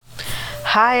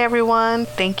Hi everyone,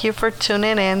 thank you for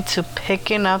tuning in to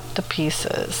Picking Up the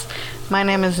Pieces. My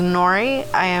name is Nori.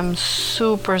 I am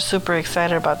super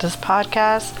excited about this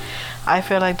podcast. I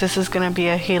feel like this is going to be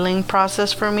a healing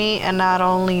process for me, and not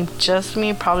only just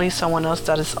me, probably someone else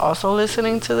that is also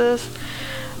listening to this.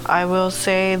 I will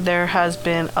say there has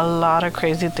been a lot of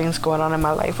crazy things going on in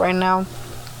my life right now.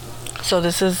 So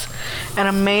this is an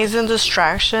amazing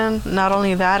distraction. Not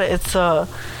only that, it's a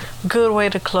good way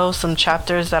to close some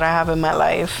chapters that I have in my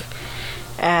life.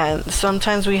 And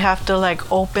sometimes we have to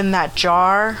open that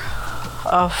jar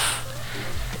of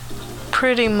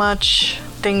pretty much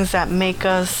things that make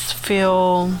us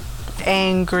feel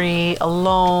angry,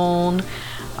 alone,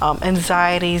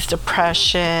 anxieties,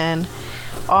 depression,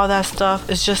 all that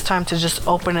stuff. It's just time to just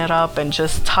open it up and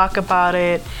just talk about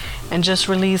it and just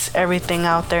release everything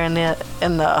out there in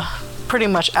the pretty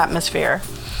much atmosphere.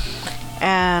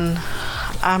 And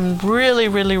I'm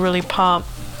really pumped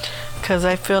because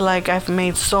I feel like I've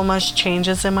made so much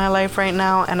changes in my life right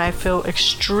now, and I feel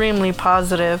extremely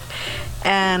positive.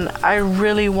 And I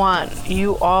really want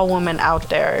you all women out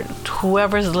there,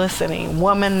 whoever's listening,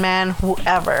 woman, man,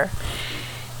 whoever,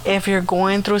 if you're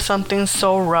going through something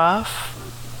so rough,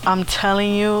 I'm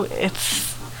telling you,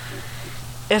 it's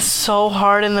so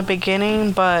hard in the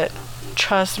beginning, but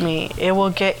trust me, it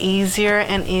will get easier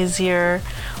and easier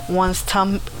once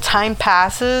time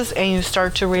passes and you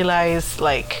start to realize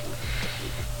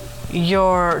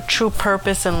your true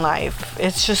purpose in life.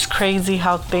 It's just crazy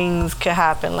how things can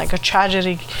happen. Like a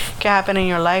tragedy can happen in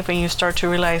your life and you start to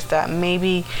realize that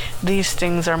maybe these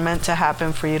things are meant to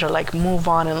happen for you to move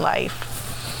on in life.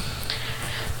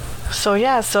 So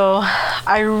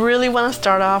I really want to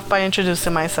start off by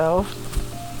introducing myself.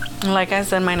 Like I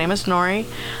said, my name is Nori.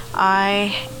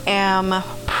 I am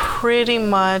pretty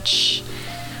much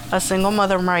a single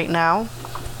mother right now.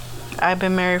 I've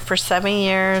been married for 7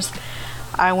 years.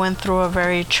 I went through a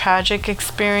very tragic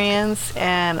experience,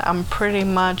 and I'm pretty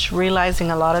much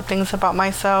realizing a lot of things about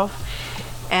myself.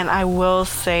 And I will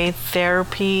say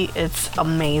therapy, it's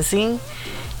amazing.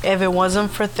 If it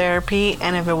wasn't for therapy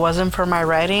and if it wasn't for my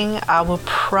writing, I would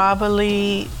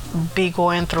probably be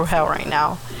going through hell right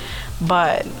now.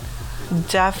 But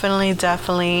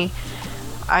definitely,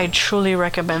 I truly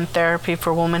recommend therapy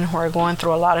for women who are going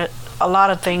through a lot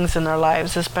of things in their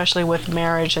lives, especially with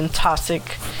marriage and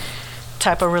toxic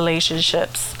type of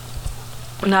relationships.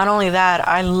 Not only that,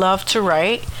 I love to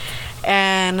write,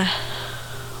 and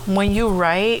when you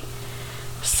write,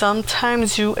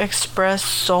 sometimes you express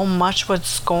so much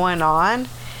what's going on,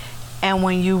 and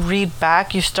when you read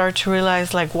back, you start to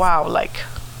realize wow,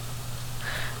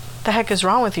 the heck is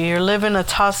wrong with you? You're living a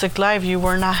toxic life. You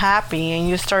were not happy, and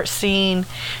you start seeing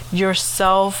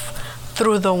yourself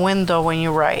through the window when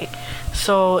you write.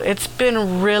 So it's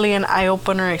been really an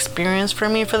eye-opener experience for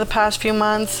me for the past few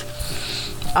months.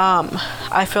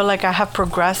 I feel like I have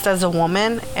progressed as a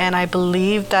woman, and I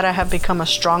believe that I have become a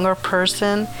stronger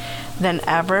person than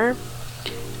ever.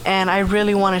 And I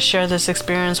really want to share this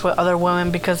experience with other women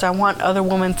because I want other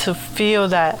women to feel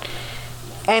that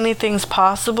anything's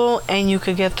possible and you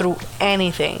could get through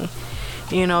anything.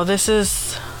 This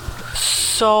is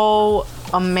so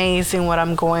amazing what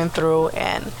I'm going through,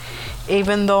 and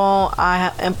even though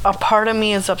a part of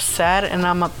me is upset and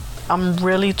I'm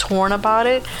really torn about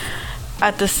it,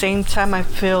 at the same time I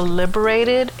feel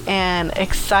liberated and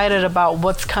excited about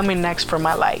what's coming next for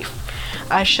my life.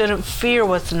 I shouldn't fear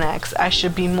what's next. I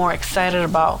should be more excited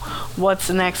about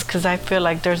what's next because I feel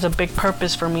like there's a big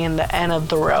purpose for me in the end of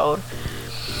the road.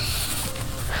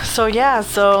 So I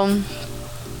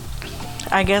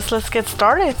guess let's get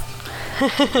started.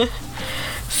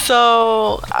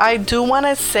 So I do want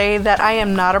to say that I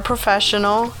am not a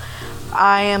professional.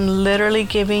 I am literally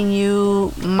giving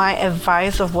you my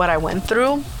advice of what I went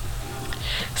through.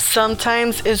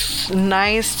 Sometimes it's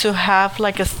nice to have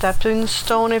a stepping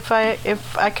stone, if I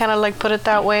kind of put it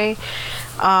that way.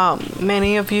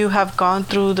 Many of you have gone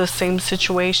through the same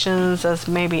situations as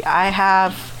maybe I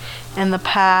have in the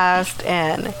past,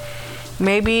 and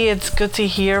maybe it's good to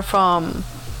hear from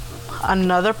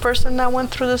another person that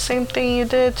went through the same thing you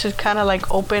did to kind of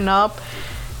open up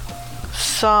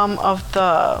some of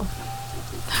the,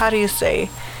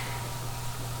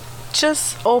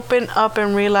 just open up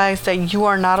and realize that you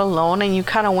are not alone and you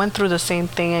kind of went through the same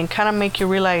thing, and kind of make you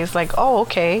realize oh,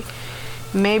 okay,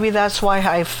 maybe that's why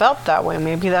I felt that way,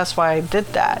 maybe that's why I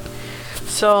did that.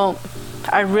 So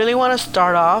I really want to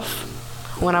start off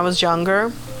when I was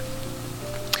younger.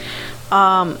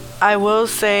 I will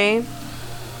say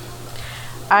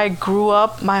I grew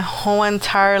up my whole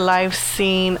entire life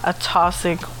seeing a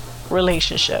toxic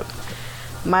relationship.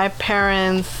 My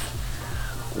parents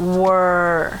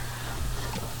were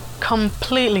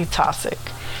completely toxic.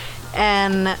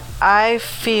 And I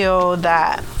feel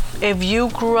that if you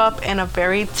grew up in a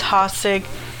very toxic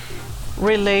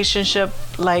relationship,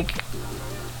 like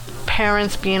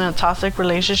parents being in a toxic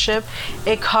relationship,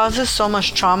 it causes so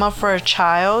much trauma for a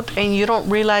child, and you don't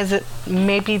realize it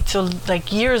maybe till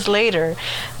like years later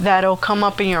that it'll come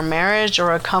up in your marriage,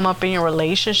 or it'll come up in your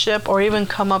relationship, or even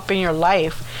come up in your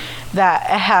life, that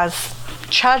it has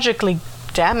tragically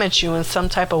damaged you in some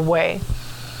type of way.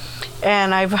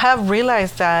 And I have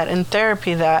realized that in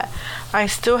therapy that I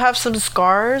still have some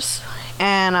scars,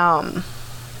 and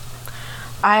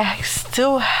I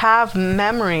still have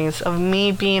memories of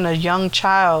me being a young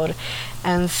child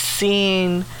and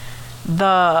seeing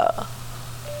the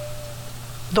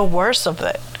worst of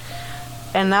it.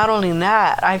 And not only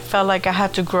that, I felt like I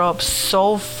had to grow up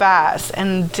so fast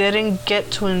and didn't get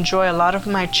to enjoy a lot of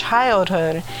my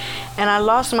childhood. And I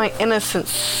lost my innocence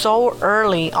so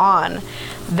early on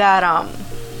that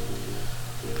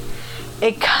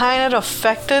it kind of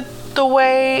affected the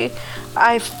way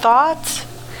I thought,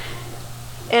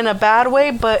 in a bad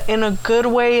way, but in a good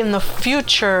way. In the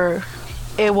future,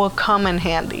 it will come in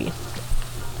handy.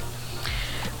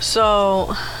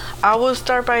 So I will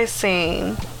start by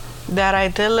saying that I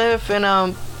did live in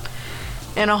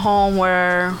a home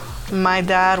where my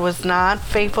dad was not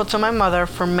faithful to my mother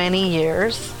for many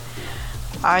years.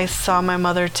 I saw my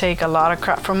mother take a lot of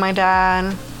crap from my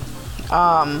dad.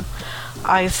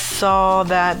 I saw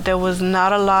that there was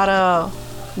not a lot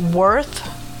of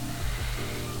worth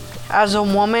as a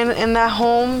woman in that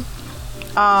home.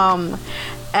 And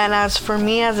as for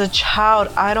me as a child,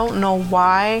 I don't know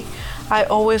why I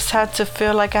always had to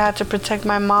feel like I had to protect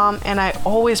my mom, and I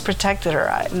always protected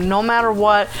her. No matter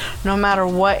what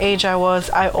age I was,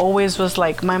 I always was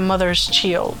like my mother's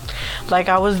shield. Like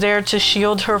I was there to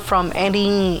shield her from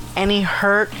any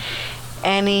hurt,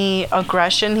 any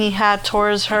aggression he had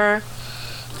towards her.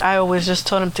 I always just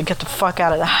told him to get the fuck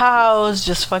out of the house,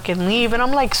 just fucking leave. And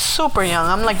I'm like super young.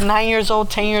 I'm like 9 years old,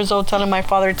 10 years old, telling my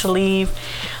father to leave.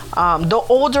 The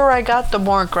older I got, the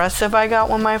more aggressive I got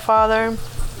with my father.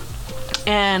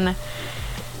 And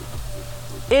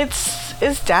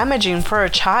it's damaging for a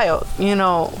child, you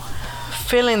know,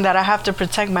 feeling that I have to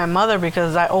protect my mother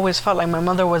because I always felt like my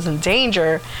mother was in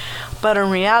danger. But in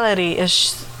reality,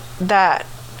 it's that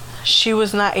she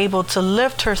was not able to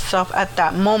lift herself at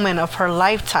that moment of her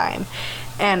lifetime.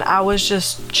 And I was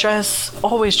just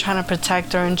always trying to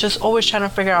protect her, and just always trying to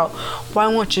figure out, why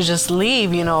won't you just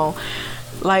leave, you know?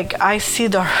 Like, I see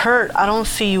the hurt. I don't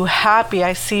see you happy.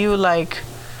 I see you like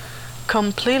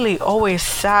completely always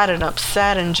sad and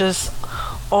upset, and just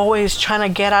always trying to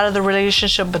get out of the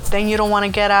relationship, but then you don't want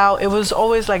to get out. It was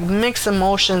always like mixed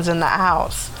emotions in the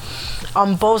house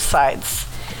on both sides.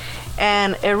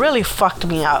 And it really fucked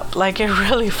me up. Like, it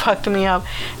really fucked me up,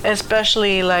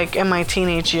 especially like in my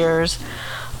teenage years.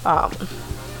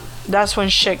 That's when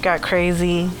shit got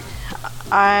crazy.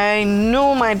 I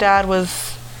knew my dad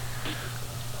was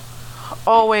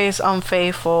always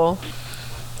unfaithful,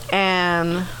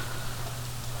 and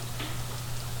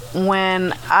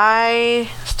when I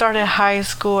started high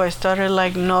school, I started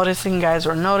like noticing guys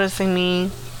were noticing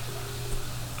me.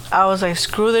 I was like,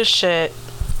 screw this shit.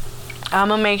 I'm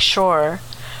gonna make sure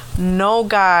no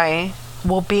guy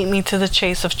will beat me to the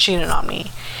chase of cheating on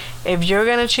me. If you're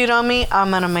gonna cheat on me,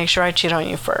 I'm gonna make sure I cheat on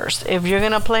you first. If you're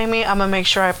gonna play me, I'm gonna make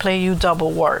sure I play you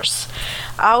double worse.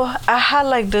 I had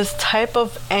like this type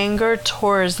of anger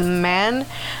towards men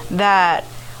that,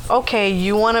 okay,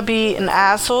 you want to be an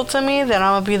asshole to me, then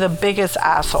I'm gonna be the biggest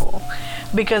asshole.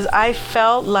 Because I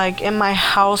felt like in my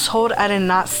household, I did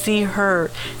not see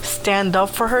her stand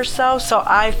up for herself. So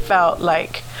I felt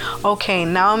like, okay,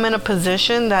 now I'm in a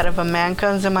position that if a man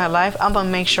comes in my life, I'm gonna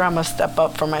make sure I'm gonna step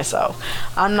up for myself.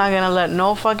 I'm not gonna let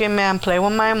no fucking man play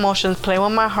with my emotions, play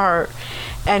with my heart,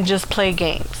 and just play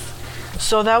games.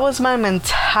 So that was my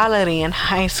mentality in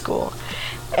high school.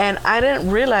 And I didn't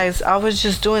realize I was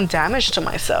just doing damage to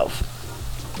myself.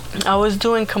 I was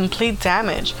doing complete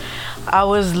damage. I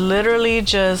was literally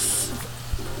just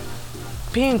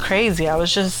being crazy. I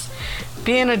was just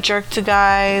being a jerk to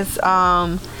guys.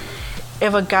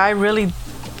 If a guy really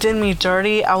did me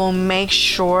dirty, I will make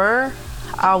sure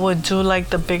I would do like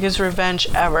the biggest revenge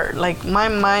ever. Like, my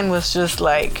mind was just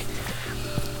like,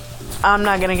 I'm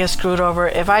not gonna get screwed over.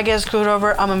 If I get screwed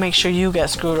over, I'm gonna make sure you get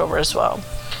screwed over as well.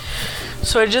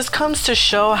 So it just comes to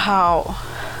show how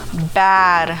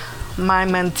bad my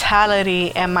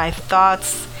mentality and my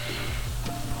thoughts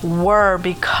were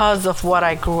because of what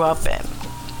I grew up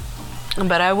in.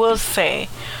 But I will say,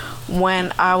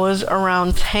 when I was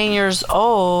around 10 years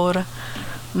old,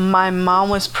 my mom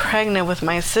was pregnant with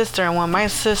my sister, and when my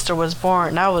sister was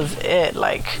born, that was it.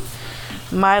 Like,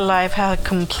 my life had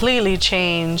completely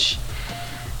changed,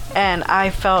 and I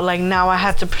felt like now I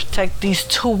had to protect these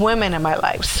two women in my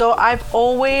life. So I've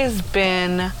always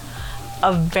been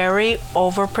a very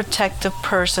overprotective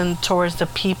person towards the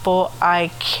people I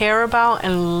care about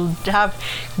and have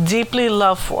deeply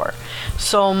love for.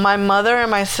 So my mother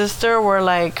and my sister were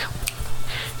like,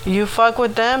 you fuck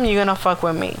with them, you're gonna fuck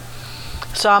with me.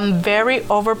 So I'm very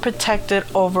overprotected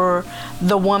over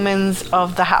the women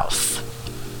of the house.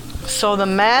 So the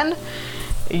man,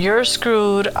 you're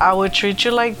screwed. I would treat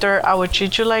you like dirt. I would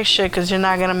treat you like shit because you're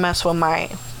not gonna mess with my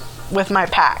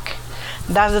pack.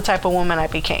 That's the type of woman I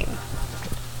became.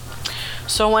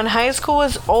 So when high school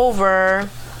was over,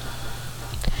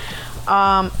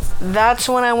 that's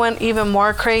when I went even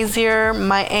more crazier.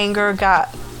 My anger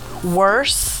got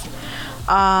worse.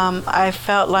 I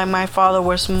felt like my father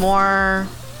was more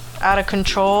out of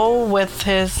control with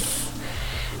his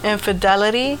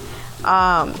infidelity.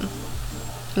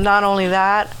 Not only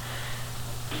that,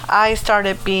 I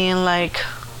started being like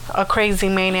a crazy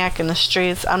maniac in the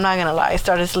streets. I'm not gonna lie. I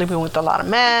started sleeping with a lot of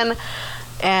men,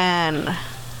 and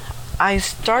I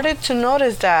started to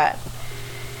notice that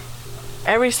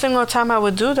every single time I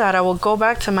would do that, I would go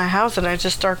back to my house and I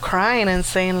just start crying and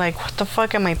saying like, what the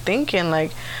fuck am I thinking?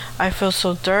 Like, I feel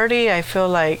so dirty. I feel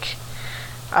like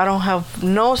I don't have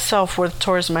no self-worth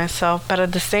towards myself. But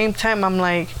at the same time, I'm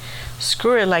like,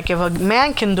 screw it. Like, if a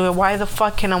man can do it, why the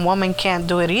fuck can a woman can't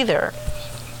do it either?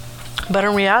 But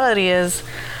in reality is,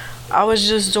 I was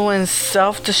just doing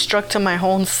self-destruct to my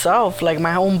own self, like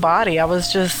my own body. I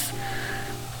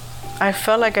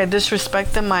felt like I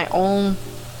disrespected my own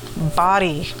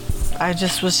body. I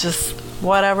just was just,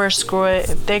 whatever, screw it.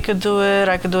 If they could do it,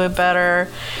 I could do it better.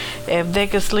 If they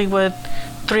could sleep with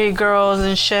 3 girls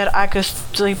and shit, I could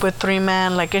sleep with 3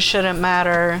 men. Like, it shouldn't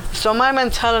matter. So my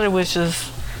mentality was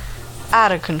just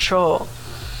out of control.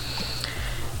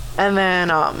 And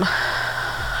then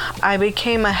I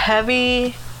became a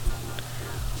heavy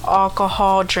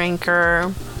alcohol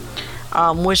drinker,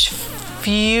 which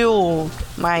fueled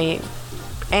my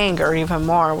anger even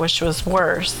more, which was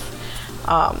worse,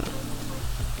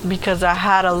 because I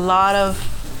had a lot of,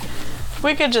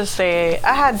 we could just say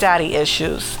I had daddy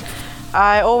issues.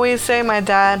 I always say my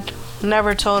dad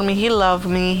never told me he loved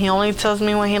me. He only tells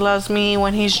me when he loves me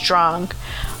when he's drunk.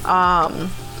 I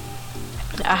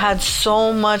had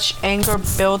so much anger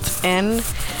built in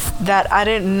that I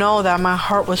didn't know that my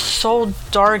heart was so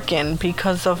darkened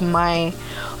because of my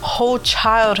whole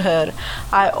childhood.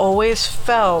 I always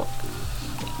felt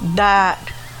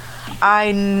that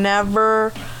I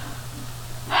never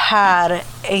had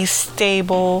a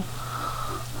stable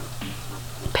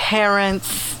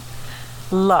parents'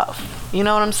 love. You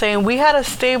know what I'm saying? We had a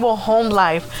stable home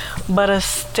life, but a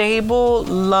stable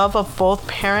love of both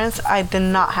parents I did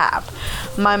not have.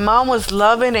 My mom was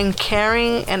loving and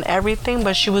caring and everything,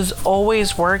 but she was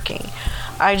always working.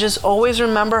 I just always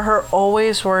remember her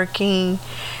always working.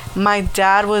 My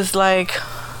dad was like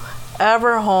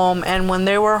ever home, and when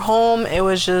they were home, it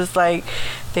was just like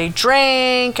they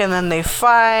drank and then they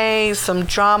fight, some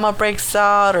drama breaks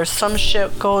out or some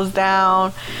shit goes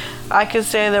down. I could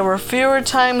say there were fewer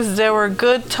times there were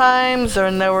good times,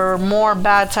 and there were more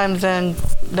bad times than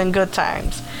good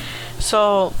times.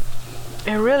 So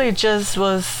it really just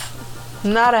was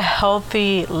not a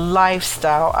healthy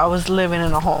lifestyle I was living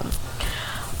in a home.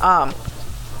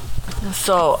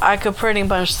 So I could pretty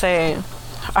much say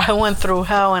I went through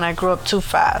hell and I grew up too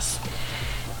fast.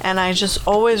 And I just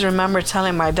always remember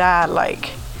telling my dad,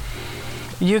 like,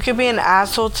 you could be an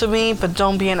asshole to me, but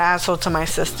don't be an asshole to my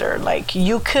sister. Like,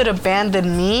 you could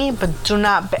abandon me, but do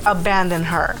not abandon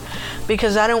her.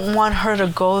 Because I didn't want her to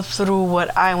go through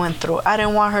what I went through. I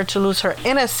didn't want her to lose her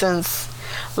innocence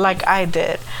like I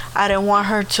did. I didn't want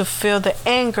her to feel the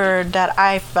anger that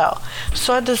I felt.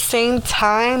 So at the same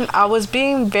time, I was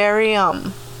being very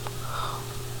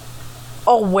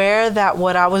aware that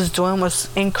what I was doing was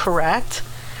incorrect.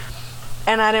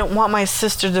 And I didn't want my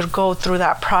sister to go through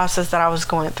that process that I was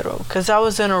going through, because I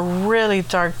was in a really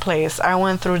dark place. I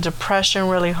went through depression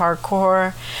really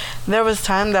hardcore. There was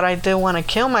time that I did want to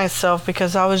kill myself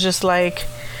because I was just like,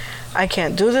 I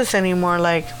can't do this anymore.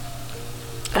 Like,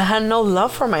 I had no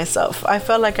love for myself. I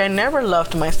felt like I never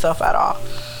loved myself at all.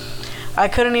 I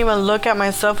couldn't even look at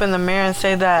myself in the mirror and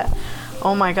say that,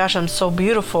 oh my gosh, I'm so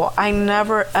beautiful. I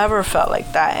never ever felt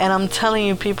like that. And I'm telling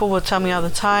you, people will tell me all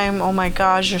the time, oh my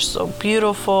gosh, you're so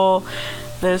beautiful,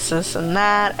 this and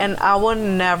that. And I would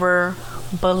never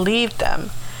believe them.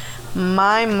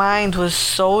 My mind was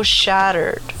so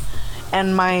shattered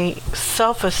and my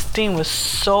self-esteem was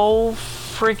so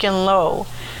freaking low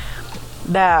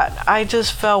that I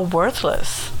just felt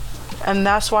worthless. And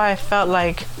that's why I felt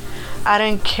like I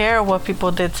didn't care what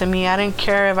people did to me. I didn't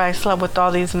care if I slept with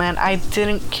all these men. I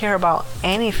didn't care about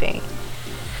anything.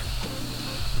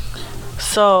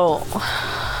 So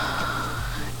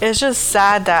it's just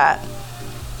sad that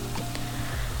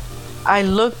I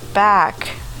look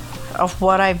back of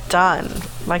what I've done,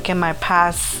 like in my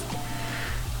past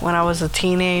when I was a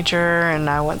teenager and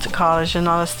I went to college and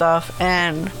all this stuff,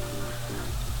 and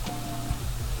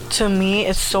to me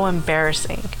it's so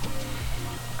embarrassing.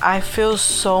 I feel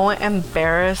so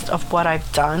embarrassed of what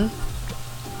I've done.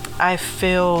 I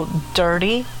feel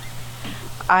dirty.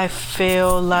 I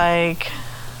feel like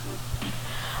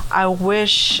I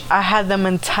wish I had the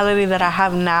mentality that I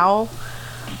have now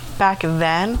back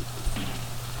then.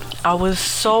 I was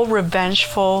so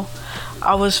revengeful.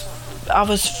 I was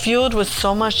fueled with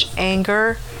so much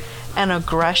anger and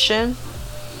aggression.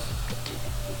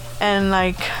 And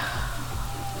like,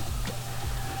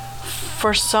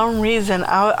 for some reason,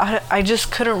 I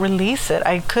just couldn't release it.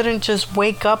 I couldn't just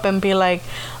wake up and be like,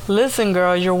 listen,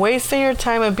 girl, you're wasting your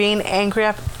time of being angry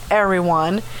at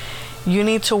everyone. You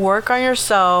need to work on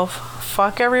yourself,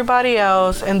 fuck everybody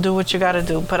else, and do what you gotta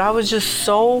do. But I was just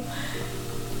so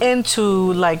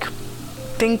into like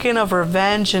thinking of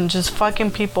revenge and just fucking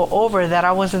people over that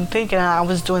I wasn't thinking I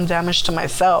was doing damage to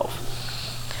myself.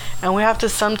 And we have to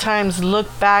sometimes look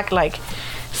back, like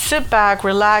sit back,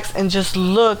 relax, and just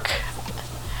look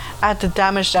at the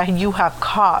damage that you have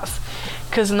caused.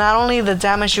 Because not only the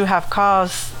damage you have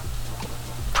caused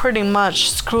pretty much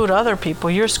screwed other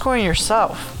people, you're screwing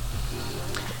yourself.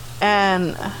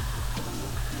 And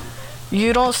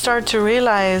you don't start to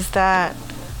realize that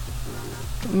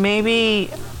maybe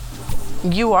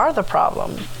you are the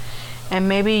problem, and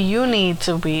maybe you need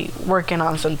to be working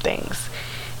on some things.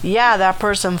 Yeah, that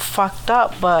person fucked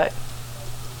up, but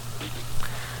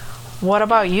what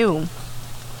about you?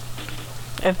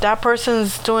 If that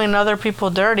person's doing other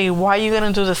people dirty, why are you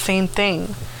gonna do the same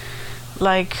thing?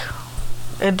 Like,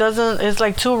 it's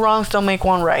like two wrongs don't make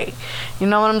one right. You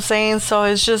know what I'm saying? So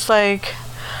it's just like,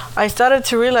 I started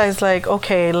to realize like,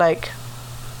 okay, like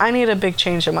I need a big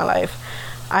change in my life.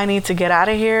 I need to get out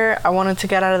of here. I wanted to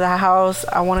get out of the house.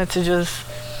 I wanted to just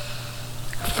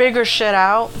figure shit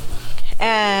out.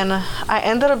 And I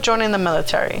ended up joining the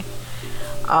military.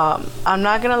 I'm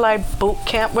not gonna lie, boot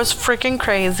camp was freaking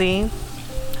crazy.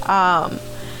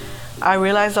 I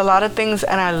realized a lot of things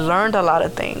and I learned a lot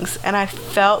of things. And I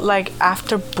felt like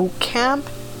after boot camp,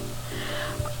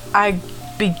 I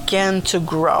began to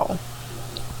grow.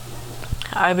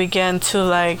 I began to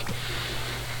like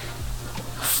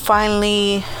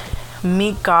finally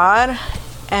meet God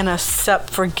and accept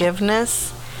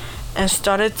forgiveness, and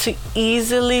started to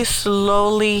easily,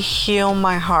 slowly heal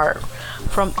my heart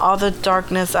from all the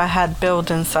darkness I had built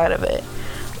inside of it.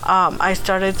 I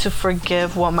started to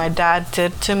forgive what my dad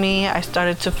did to me. I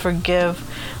started to forgive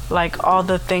like all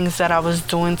the things that I was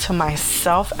doing to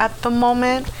myself at the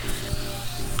moment.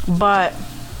 But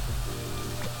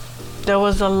there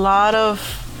was a lot of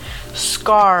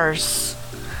scars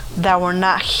that were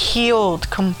not healed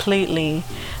completely,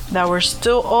 that were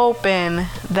still open,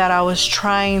 that I was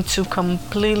trying to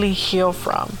completely heal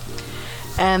from.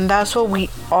 And that's what we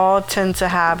all tend to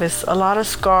have, is a lot of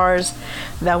scars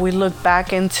that we look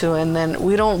back into and then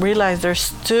we don't realize they're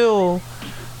still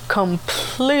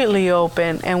completely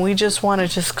open, and we just want to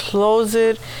just close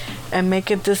it and make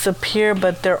it disappear,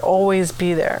 but they'll always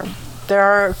be there.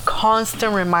 They're a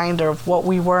constant reminder of what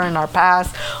we were in our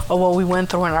past or what we went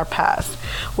through in our past,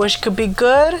 which could be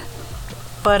good,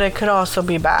 but it could also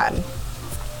be bad,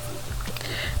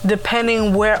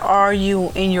 depending where are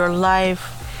you in your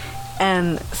life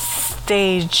and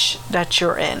stage that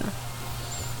you're in.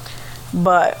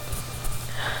 But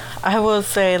I will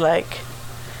say, like,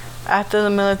 after the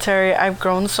military, I've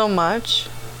grown so much.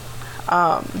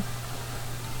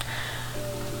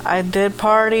 I did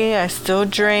party, I still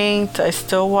drank, I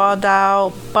still wilded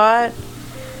out, but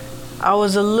I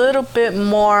was a little bit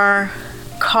more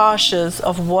cautious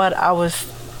of what I was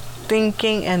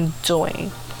thinking and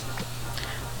doing.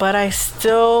 But I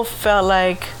still felt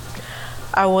like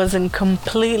I wasn't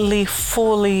completely,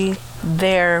 fully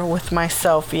there with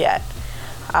myself yet.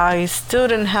 I still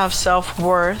didn't have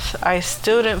self-worth. I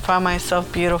still didn't find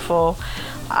myself beautiful.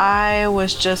 I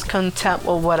was just content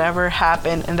with whatever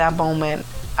happened in that moment.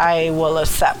 I will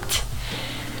accept.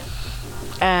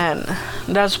 And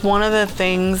that's one of the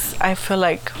things I feel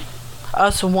like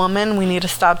us women, we need to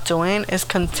stop doing, is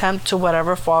contempt to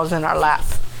whatever falls in our lap.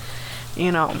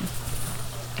 You know,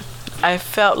 I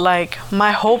felt like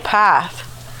my whole path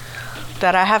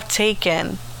that I have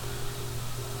taken,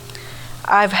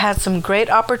 I've had some great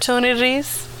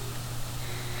opportunities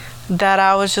that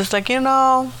I was just like,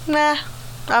 nah,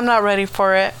 I'm not ready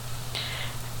for it.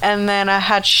 And then I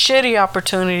had shitty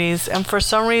opportunities, and for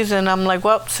some reason I'm like,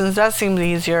 well, since that seems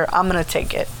easier, I'm gonna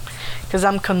take it because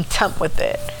I'm content with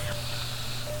it.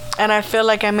 And I feel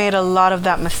like I made a lot of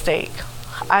that mistake.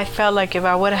 I felt like if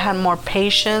I would have had more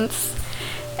patience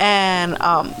and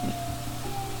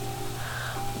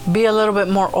be a little bit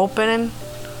more open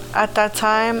at that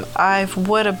time, I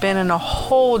would have been in a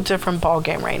whole different ball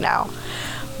game right now.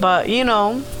 But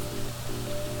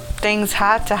things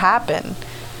had to happen,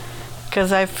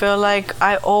 because I feel like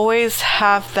I always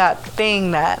have that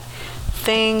thing that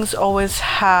things always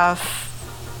have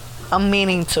a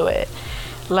meaning to it.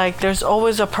 Like there's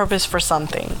always a purpose for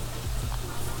something.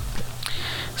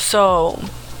 So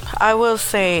I will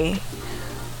say,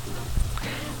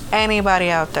 anybody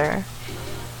out there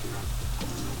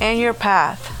in your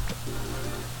path,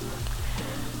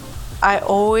 I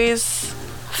always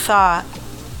thought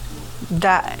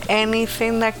that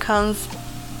anything that comes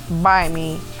by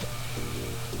me,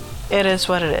 it is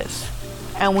what it is.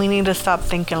 And we need to stop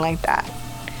thinking like that.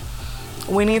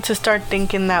 We need to start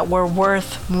thinking that we're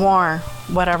worth more,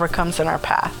 whatever comes in our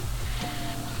path.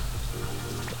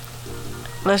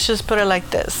 Let's just put it like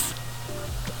this.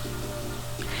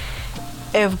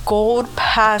 If gold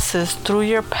passes through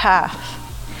your path,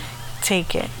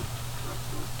 take it.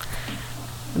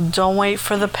 Don't wait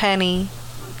for the penny.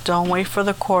 Don't wait for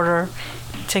the quarter.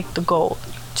 Take the gold.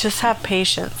 Just have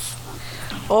patience.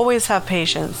 Always have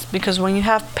patience, because when you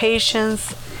have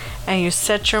patience and you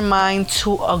set your mind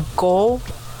to a goal,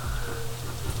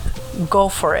 go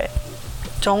for it.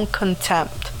 Don't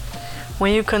contempt.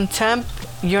 When you contempt,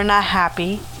 you're not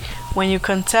happy. When you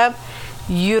contempt,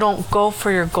 you don't go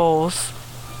for your goals.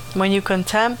 When you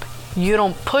contempt, you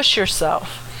don't push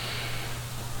yourself.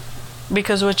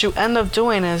 Because what you end up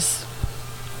doing is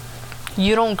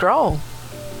you don't grow.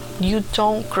 You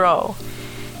don't grow.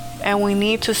 And we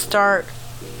need to start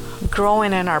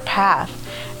growing in our path.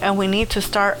 And we need to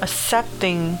start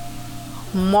accepting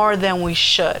more than we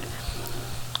should.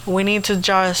 We need to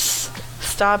just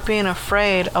stop being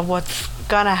afraid of what's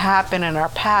gonna happen in our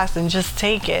past and just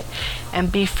take it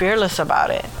and be fearless about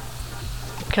it.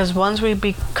 Because once we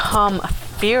become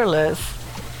fearless,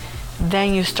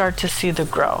 then you start to see the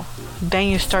growth. Then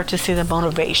you start to see the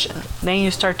motivation. Then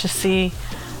you start to see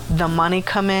the money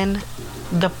come in,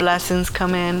 the blessings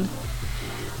come in,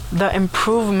 the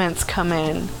improvements come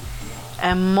in,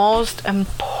 and most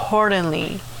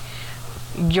importantly,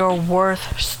 your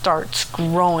worth starts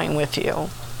growing with you.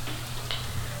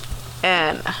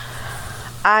 And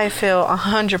I feel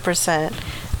 100%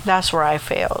 that's where I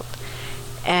failed.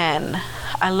 And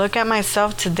I look at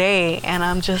myself today and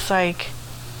I'm just like,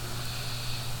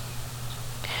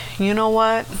 you know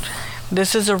what?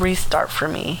 This is a restart for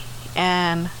me.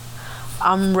 And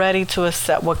I'm ready to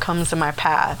accept what comes in my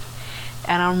path.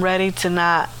 And I'm ready to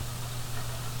not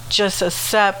just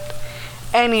accept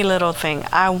any little thing.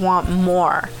 I want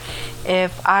more.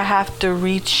 If I have to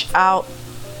reach out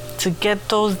to get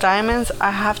those diamonds,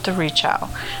 I have to reach out.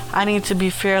 I need to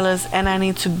be fearless, and I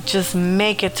need to just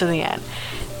make it to the end.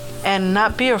 And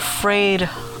not be afraid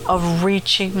of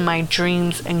reaching my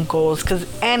dreams and goals, because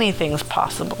anything's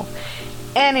possible.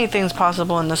 Anything's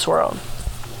possible in this world.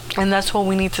 And that's what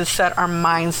we need to set our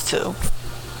minds to.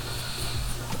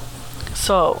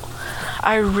 So,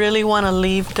 I really want to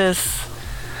leave this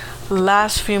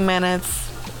last few minutes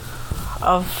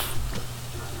of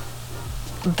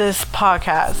this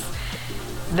podcast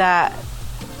that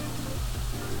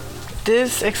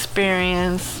this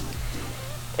experience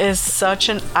is such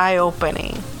an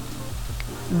eye-opening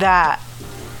that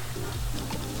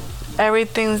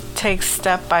everything takes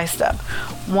step by step.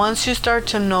 Once you start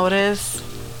to notice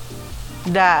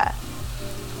that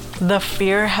the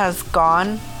fear has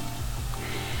gone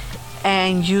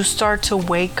and you start to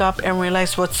wake up and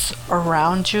realize what's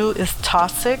around you is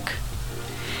toxic,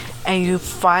 and you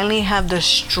finally have the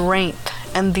strength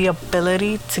and the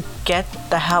ability to get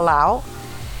the hell out,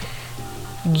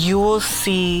 you will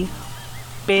see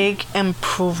big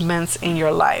improvements in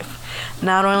your life.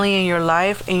 Not only in your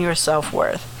life, in your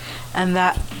self-worth. And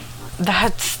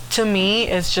that's to me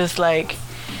is just like,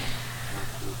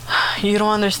 you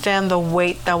don't understand the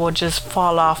weight that will just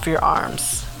fall off your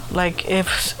arms. Like, it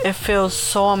feels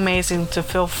so amazing to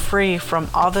feel free from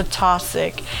all the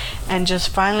toxic and just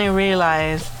finally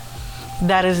realize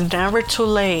that it's never too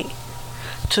late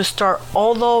to start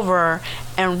all over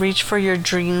and reach for your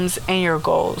dreams and your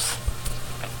goals.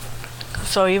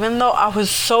 So even though I was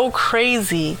so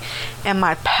crazy in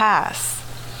my past,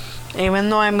 even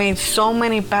though I made so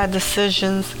many bad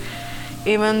decisions,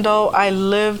 Even though I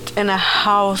lived in a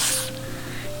house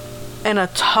in a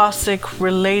toxic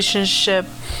relationship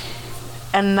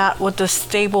and not with the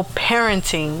stable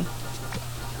parenting,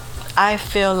 I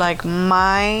feel like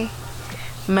my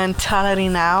mentality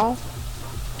now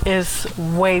is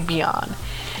way beyond.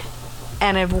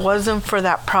 And if it wasn't for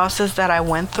that process that I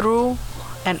went through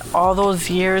and all those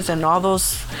years and all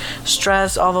those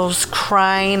stress, all those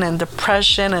crying and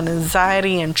depression and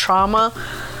anxiety and trauma,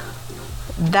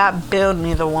 that built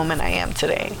me the woman I am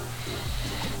today.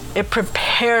 It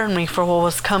prepared me for what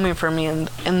was coming for me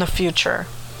in the future.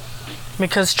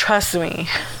 Because trust me,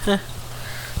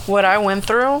 what I went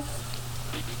through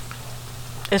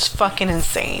is fucking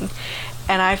insane.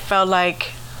 And I felt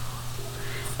like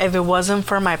if it wasn't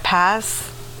for my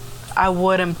past, I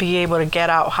wouldn't be able to get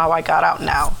out how I got out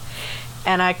now.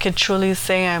 And I could truly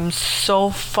say I'm so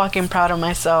fucking proud of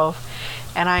myself.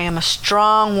 And I am a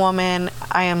strong woman.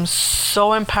 I am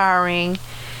so empowering.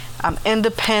 I'm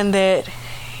independent.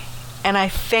 And I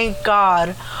thank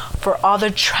God for all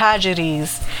the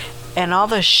tragedies and all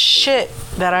the shit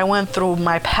that I went through in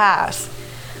my past.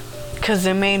 Because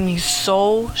it made me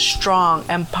so strong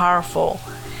and powerful.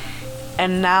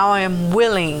 And now I am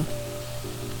willing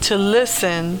to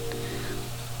listen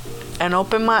and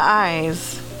open my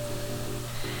eyes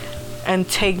and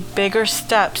take bigger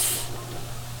steps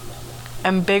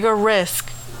and bigger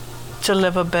risk to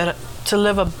live a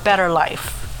better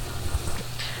life.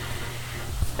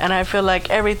 And I feel like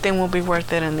everything will be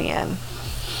worth it in the end,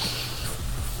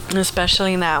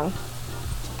 especially now.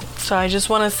 So I just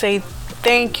want to say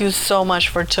thank you so much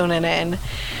for tuning in.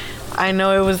 I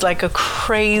know it was like a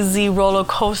crazy roller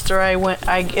coaster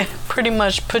I pretty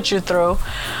much put you through,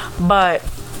 but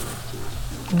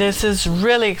this is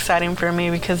really exciting for me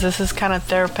because this is kind of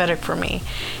therapeutic for me,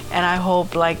 and I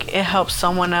hope like it helps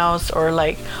someone else or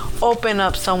like open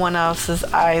up someone else's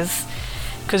eyes,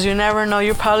 because you never know,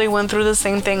 you probably went through the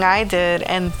same thing I did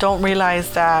and don't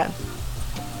realize that,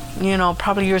 you know,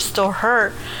 probably you're still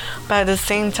hurt, but at the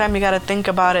same time you got to think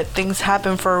about it. Things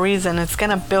happen for a reason. It's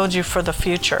gonna build you for the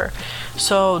future.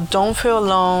 So don't feel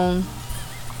alone.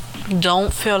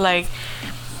 Don't feel like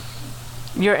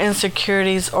your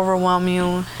insecurities overwhelm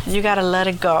you. You gotta let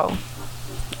it go.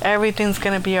 Everything's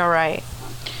gonna be alright.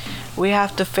 We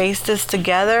have to face this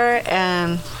together,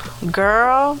 and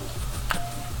girl,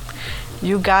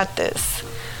 you got this.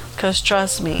 Because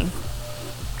trust me,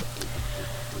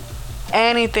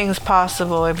 anything's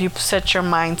possible if you set your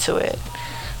mind to it.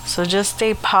 So just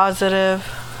stay positive.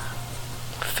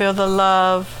 Feel the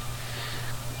love.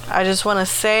 I just want to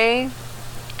say,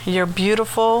 you're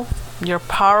beautiful. You're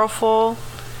powerful.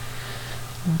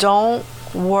 Don't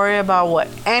worry about what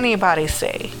anybody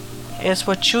say. It's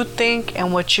what you think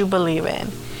and what you believe in.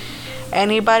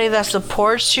 Anybody that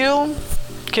supports you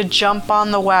could jump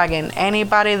on the wagon.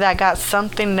 Anybody that got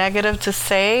something negative to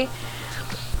say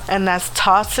and that's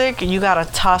toxic, you gotta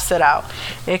toss it out.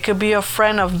 It could be a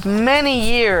friend of many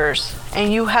years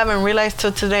and you haven't realized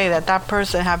till today that that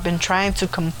person have been trying to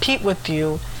compete with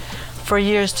you for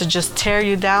years to just tear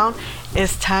you down.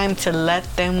 It's time to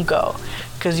let them go,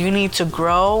 because you need to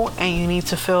grow and you need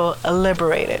to feel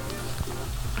liberated.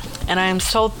 And I am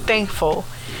so thankful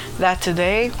that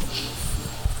today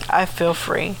I feel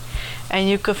free, and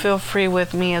you could feel free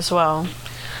with me as well.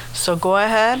 So go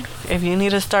ahead. If you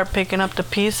need to start picking up the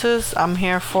pieces, I'm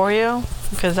here for you,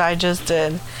 because I just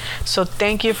did. So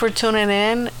thank you for tuning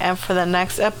in, and for the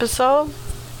next episode,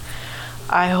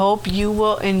 I hope you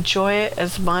will enjoy it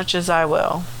as much as I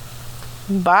will.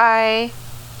 Bye.